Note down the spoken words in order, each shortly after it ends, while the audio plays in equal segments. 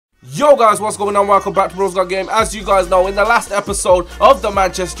Yo guys, what's going on? Welcome back to Bros Got Game. As you guys know, in the last episode of the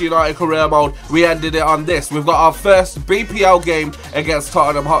Manchester United career mode, we ended it on this. We've got our first BPL game against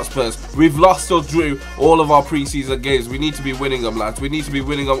Tottenham Hotspurs. We've lost or drew all of our pre-season games. We need to be winning them, lads. We need to be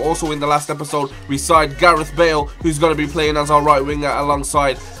winning them. Also, in the last episode, we signed Gareth Bale, who's going to be playing as our right winger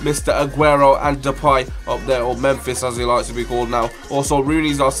alongside Mr. Aguero and Depay up there, or Memphis as he likes to be called now. Also,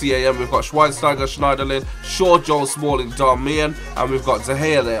 Rooney's our CAM. We've got Schweinsteiger, Schneiderlin, Shaw, Jones, Smalling, Darmian, and we've got De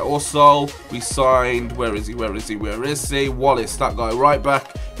Gea there. Also, we signed, where is he? Wallace, that guy, right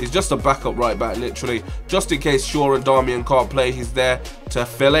back. He's just a backup right back, literally. Just in case Shaw and Darmian can't play, he's there to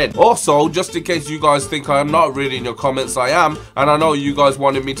fill in. Also, just in case you guys think I am not reading your comments, I am. And I know you guys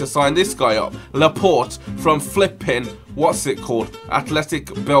wanted me to sign this guy up. Laporte from flipping, what's it called?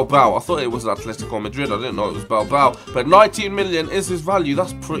 Athletic Bilbao. I thought it was Atletico Madrid. I didn't know it was Bilbao. But 19 million is his value.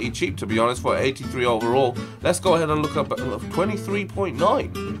 That's pretty cheap, to be honest, for 83 overall. Let's go ahead and look up at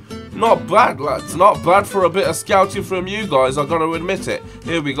 23.9. Not bad, lads. Not bad for a bit of scouting from you guys. I've got to admit it.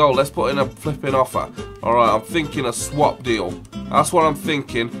 Here we go. Let's put in a flipping offer. Alright, I'm thinking a swap deal. That's what I'm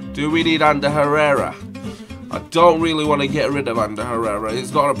thinking. Do we need Ander Herrera? I don't really want to get rid of Ander Herrera.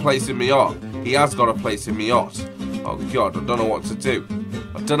 He's got a place in my heart. He has got a place in my heart. Oh, God. I don't know what to do.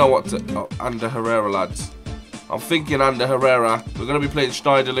 I don't know what to... Oh, Ander Herrera, lads. I'm thinking Ander Herrera. We're going to be playing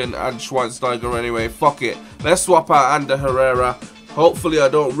Schneiderlin and Schweinsteiger anyway. Fuck it. Let's swap out Ander Herrera. Hopefully I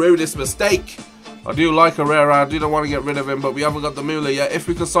don't rue this mistake. I do like Herrera. I do not want to get rid of him, but we haven't got the moolah yet. If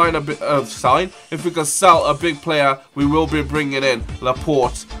we can sign a bit if we can sell a big player, we will be bringing in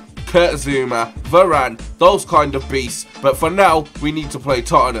Laporte, Kurt Zouma, Varane, those kind of beasts. But for now, we need to play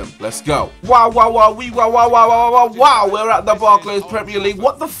Tottenham. Let's go. Wow, wow. We're at the Barclays Premier League.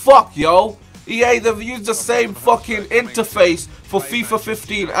 What the fuck, yo? EA, they've used the same fucking interface for FIFA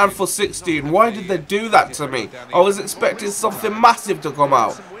 15 and for 16. Why did they do that to me? I was expecting something massive to come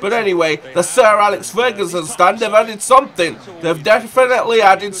out. But anyway, the Sir Alex Ferguson stand, they've added something. They've definitely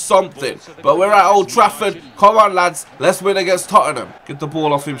added something. But we're at Old Trafford. Come on, lads. Let's win against Tottenham. Get the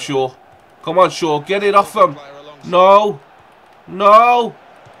ball off him, Shaw. Come on, Shaw. Get it off him. No. No.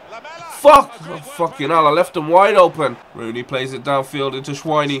 Fuck! Oh, fucking hell, I left him wide open. Rooney plays it downfield into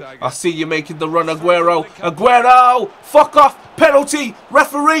Schweini. I see you making the run, Aguero. Aguero! Fuck off! Penalty!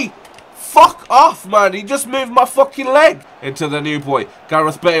 Referee! Fuck off, man. He just moved my fucking leg. Into the new boy.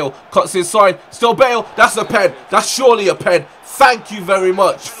 Gareth Bale cuts inside. Still Bale. That's a pen. That's surely a pen. Thank you very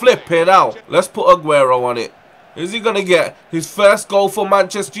much. Flipping out. Let's put Aguero on it. Is he going to get his first goal for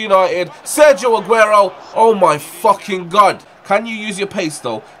Manchester United? Sergio Aguero. Oh my fucking God. Can you use your pace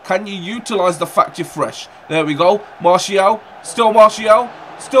though? Can you utilise the fact you're fresh? There we go. Martial. Still Martial.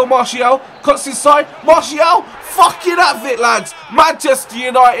 Still Martial. Cuts inside. Martial. Fucking have it, lads. Manchester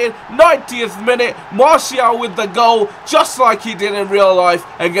United. 90th minute. Martial with the goal. Just like he did in real life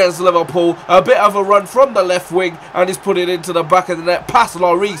against Liverpool. A bit of a run from the left wing. And he's put it into the back of the net. Past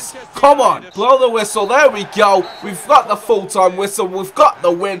Lloris. Come on. Blow the whistle. There we go. We've got the full-time whistle. We've got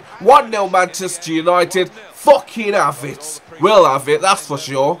the win. 1-0 Manchester United. Fucking have it. We'll have it, that's for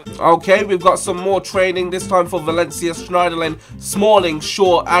sure. Okay, we've got some more training, this time for Valencia, Schneiderlin, Smalling,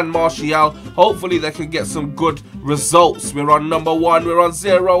 Shaw and Martial. Hopefully they can get some good results. We're on number 1, we're on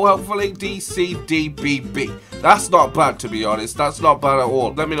 0, hopefully DCDBB. That's not bad, to be honest. That's not bad at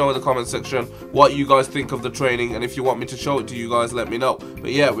all. Let me know in the comment section what you guys think of the training, and if you want me to show it to you guys, let me know.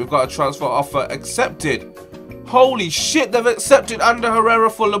 But yeah, we've got a transfer offer accepted. Holy shit, they've accepted Ander Herrera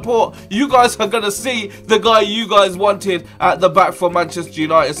for Laporte. You guys are going to see the guy you guys wanted at the back for Manchester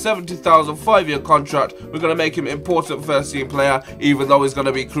United. 70,000, 5-year contract. We're going to make him important first-team player, even though he's going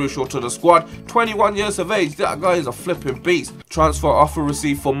to be crucial to the squad. 21 years of age. That guy is a flipping beast. Transfer offer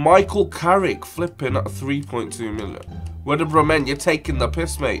received for Michael Carrick, flipping at 3.2 million. Where the Bremen, you're taking the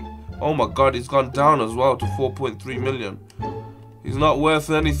piss, mate. Oh my God, he's gone down as well to 4.3 million. He's not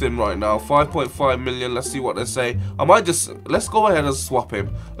worth anything right now. 5.5 million. Let's see what they say. I might just... Let's go ahead and swap him.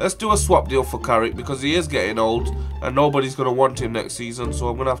 Let's do a swap deal for Carrick because he is getting old and nobody's going to want him next season. So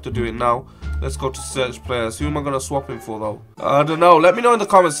I'm going to have to do it now. Let's go to search players. Who am I going to swap him for though? I don't know. Let me know in the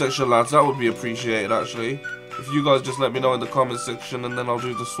comment section, lads. That would be appreciated actually. If you guys just let me know in the comment section and then I'll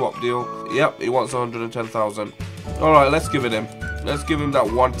do the swap deal. Yep, he wants 110,000. Alright, let's give it him. Let's give him that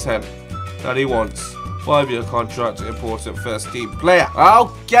 110 that he wants. 5-year contract, important first team player.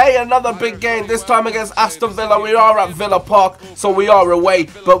 Okay, another big game, this time against Aston Villa. We are at Villa Park, so we are away,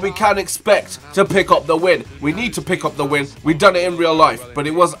 but we can expect to pick up the win. We need to pick up the win. We've done it in real life, but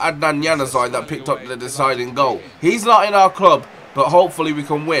it was Adnan Januzaj that picked up the deciding goal. He's not in our club, but hopefully we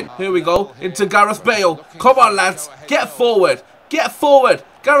can win. Here we go, into Gareth Bale. Come on, lads, get forward. Get forward.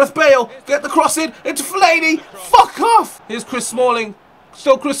 Gareth Bale, get the cross in, into Fellaini. Fuck off. Here's Chris Smalling.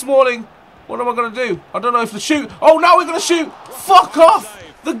 Still Chris Smalling. What am I going to do? I don't know if to shoot. Oh, now we're going to shoot. Fuck off.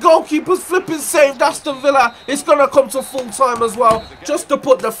 The goalkeeper's flipping saved Aston Villa. It's going to come to full time as well. Just to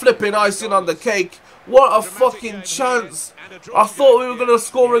put the flipping icing on the cake. What a fucking chance. I thought we were going to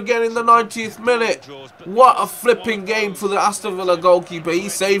score again in the 90th minute. What a flipping game for the Aston Villa goalkeeper. He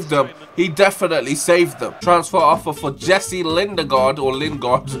saved them. He definitely saved them. Transfer offer for Jesse Lingard, or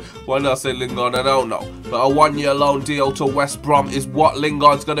Lingard. Why did I say Lingard? I don't know. But a 1-year loan deal to West Brom is what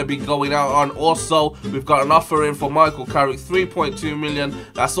Lingard's going to be going out on. Also, we've got an offer in for Michael Carrick, 3.2 million.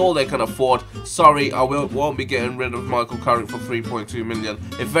 That's all they can afford. Sorry, I won't be getting rid of Michael Carrick for 3.2 million.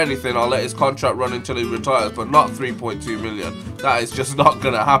 If anything, I'll let his contract run until he retires, but not 3.2 million. That is just not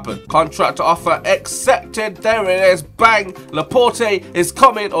going to happen. Contract offer accepted. There it is. Bang. Laporte is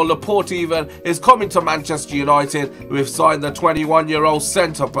coming, or Laporte even, is coming to Manchester United. We've signed the 21-year-old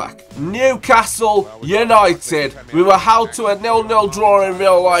centre-back. Newcastle United. We were held to a 0-0 draw in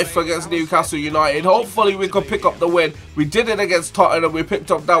real life against Newcastle United. Hopefully we could pick up the win. We did it against Tottenham. We picked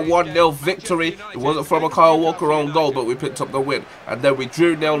up that 1-0 victory. It wasn't from a Kyle Walker own goal, but we picked up the win. And then we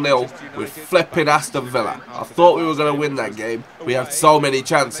drew 0-0 with flipping Aston Villa. I thought we were going to win that game. We have so many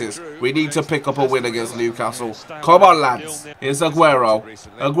chances. We need to pick up a win against Newcastle. Come on, lads. Here's Aguero.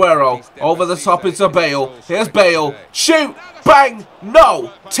 Aguero. Over the top into Bale. Here's Bale. Shoot. Bang.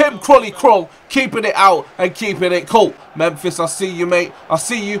 No. Tim Krully keeping it out and keeping it cool. Memphis, I see you, mate. I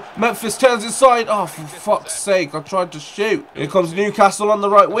see you. Memphis turns inside. Oh, for fuck's sake. I tried to shoot. Here comes Newcastle on the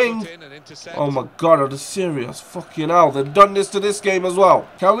right wing. Oh, my God. Are they serious? Fucking hell. They've done this to this game as well.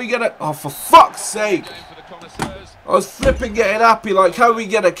 Can we get it? Oh, for fuck's sake. I was flipping getting happy, like, how we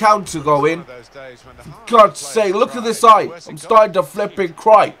get a counter going? For God's sake, look at this eye. I'm starting to flipping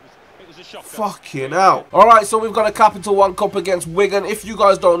cry. Fucking hell. Alright, so we've got a Capital One Cup against Wigan. If you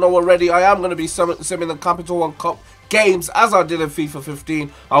guys don't know already, I am going to be simming the Capital One Cup games as I did in FIFA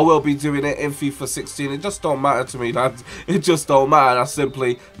 15. I will be doing it in FIFA 16. It just don't matter to me, lads. It just don't matter. That's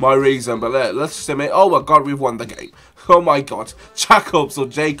simply my reason. But let's sim it. Oh my God, we've won the game. Oh my God. Jacobs, or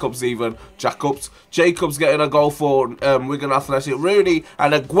Jacobs even. Jacobs getting a goal for Wigan Athletic. Rooney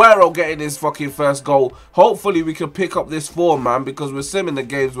and Aguero getting his fucking first goal. Hopefully we can pick up this form, man, because we're simming the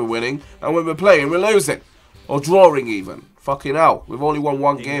games we're winning. And when we're playing, we're losing. Or drawing even. Fucking hell. We've only won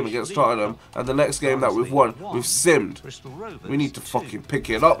one game against Tottenham. And the next game that we've won, we've simmed. We need to fucking pick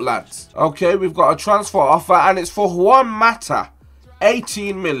it up, lads. Okay, we've got a transfer offer. And it's for Juan Mata.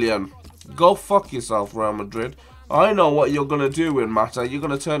 18 million. Go fuck yourself, Real Madrid. I know what you're going to do with Mata. You're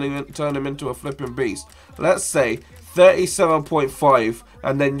going to turn him into a flipping beast. Let's say 37.5,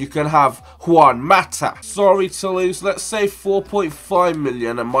 and then you can have Juan Mata. Sorry, Toulouse. Let's say 4.5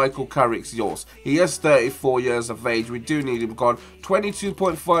 million, and Michael Carrick's yours. He is 34 years of age. We do need him gone.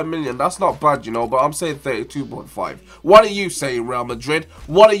 22.5 million. That's not bad, you know, but I'm saying 32.5. What are you saying, Real Madrid?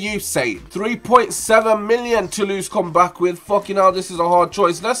 What are you saying? 3.7 million Toulouse come back with. Fucking hell, this is a hard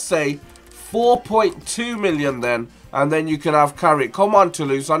choice. Let's say 4.2 million then, and then you can have Carrick. Come on,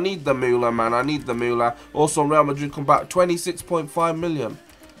 Toulouse. I need the moolah, man. I need the moolah. Also, Real Madrid come back 26.5 million.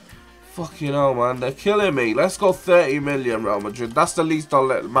 Fucking hell, man. They're killing me. Let's go 30 million, Real Madrid. That's the least I'll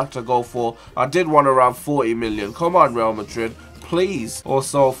let Mata go for. I did want around 40 million. Come on, Real Madrid. Please.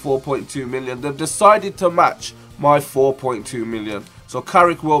 Also, 4.2 million. They've decided to match my 4.2 million. So,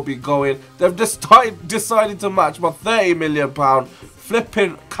 Carrick will be going. They've decided to match my £30 million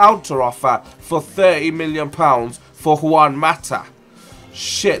flipping counter offer for £30 million for Juan Mata.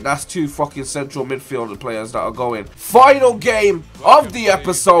 Shit, that's two fucking central midfielder players that are going. Final game of the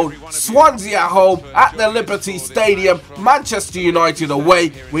episode. Swansea at home at the Liberty Stadium. Manchester United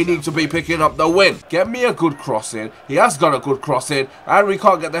away. We need to be picking up the win. Get me a good cross in. He has got a good cross in. And we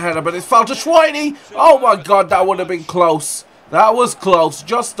can't get the header, but it's foul to Schweini. Oh my God, that would have been close. That was close.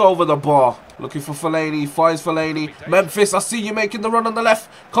 Just over the bar. Looking for Fellaini, finds Fellaini. Memphis, I see you making the run on the left.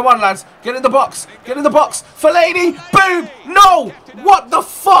 Come on, lads. Get in the box. Get in the box. Fellaini. Boom. No. What the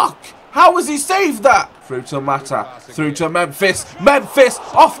fuck? How has he saved that? Through to Mata. Through to Memphis. Memphis.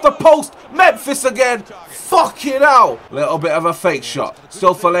 Off the post. Memphis again. Fucking hell. Little bit of a fake shot.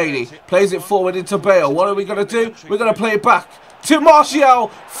 Still Fellaini. Plays it forward into Bale. What are we going to do? We're going to play it back to Martial.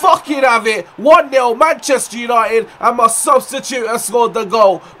 Fucking have it. 1-0 Manchester United, and my substitute has scored the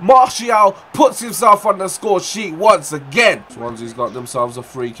goal. Martial puts himself on the score sheet once again. Swansea's got themselves a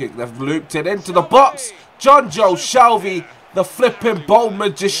free kick. They've looped it into the box. John Joe Shelvey, the flipping bold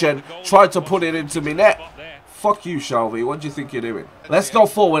magician, tried to put it into me net. Fuck you, Shelvey. What do you think you're doing? Let's go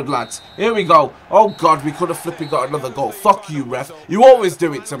forward, lads. Here we go. Oh, God, we could have flipping got another goal. Fuck you, ref. You always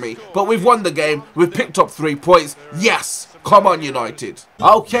do it to me. But we've won the game. We've picked up 3 points. Yes. Come on, United.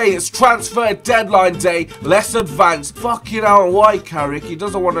 Okay, it's transfer deadline day. Let's advance. Fucking hell, why, Carrick? He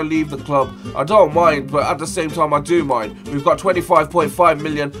doesn't want to leave the club. I don't mind, but at the same time, I do mind. We've got 25.5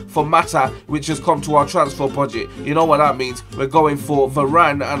 million for Mata, which has come to our transfer budget. You know what that means? We're going for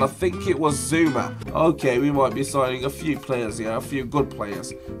Varane, and I think it was Zuma. Okay, we might be signing a few players here, a few good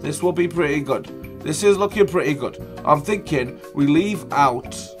players. This will be pretty good. This is looking pretty good. I'm thinking we leave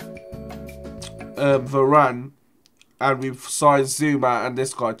out Varane, and we've signed Zuma and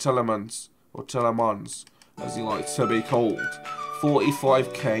this guy, Telemans, or Telemans, as he likes to be called.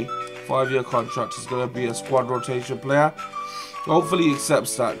 45k, 5-year contract. Is going to be a squad rotation player. Hopefully he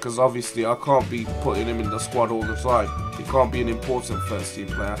accepts that, because obviously I can't be putting him in the squad all the time. He can't be an important first team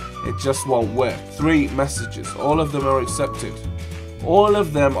player. It just won't work. 3 messages. All of them are accepted. All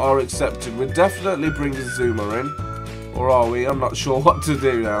of them are accepted. We're definitely bringing Zuma in. Or are we? I'm not sure what to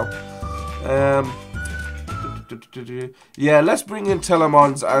do now. Yeah, let's bring in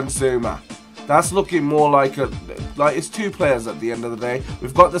Telemans and Zuma. That's looking more like it's 2 players at the end of the day.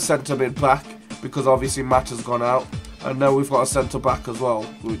 We've got the centre mid back because obviously Matt has gone out, and now we've got a centre back as well,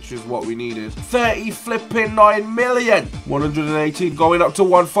 which is what we needed. 30.9 million. 118 going up to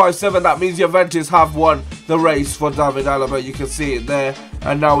 157. That means Juventus have won the race for David Alaba. You can see it there.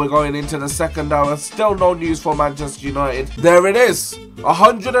 And now we're going into the second hour. Still no news for Manchester United. There it is.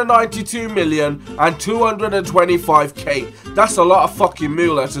 192 million and 225k. That's a lot of fucking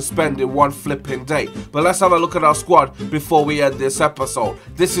moolah to spend in one flipping day. But let's have a look at our squad before we end this episode.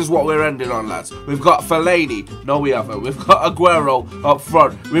 This is what we're ending on, lads. We've got Fellaini. No, we haven't. We've got Aguero up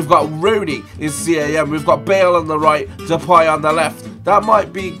front. We've got Rooney in CAM. We've got Bale on the right, Depay on the left. That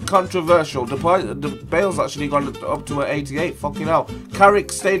might be controversial. Bale's actually gone up to an 88. Fucking hell.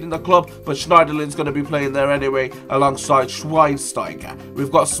 Carrick stayed in the club, but Schneiderlin's going to be playing there anyway, alongside Schweinsteiger. We've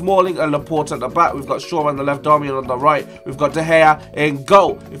got Smalling and Laporte at the back. We've got Shaw on the left, Darmian on the right. We've got De Gea in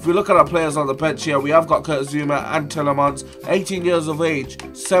goal. If we look at our players on the bench here, we have got Kurt Zuma and Telemans, 18 years of age,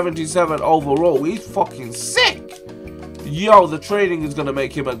 77 overall. He's fucking sick. Yo, the training is going to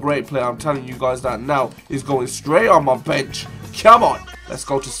make him a great player. I'm telling you guys that now. He's going straight on my bench. Come on, let's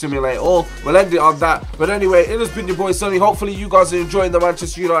go to simulate all. We'll end it on that. But anyway, it has been your boy Sonny. Hopefully you guys are enjoying the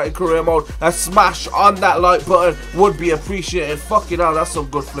Manchester United career mode. A smash on that like button would be appreciated. Fucking hell, that's some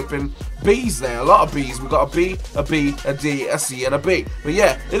good flipping B's there. A lot of B's. We've got a B, a B, a D, a C, and a B. But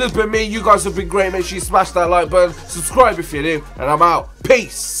yeah, it has been me. You guys have been great. Make sure you smash that like button. Subscribe if you're new. And I'm out.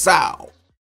 Peace out.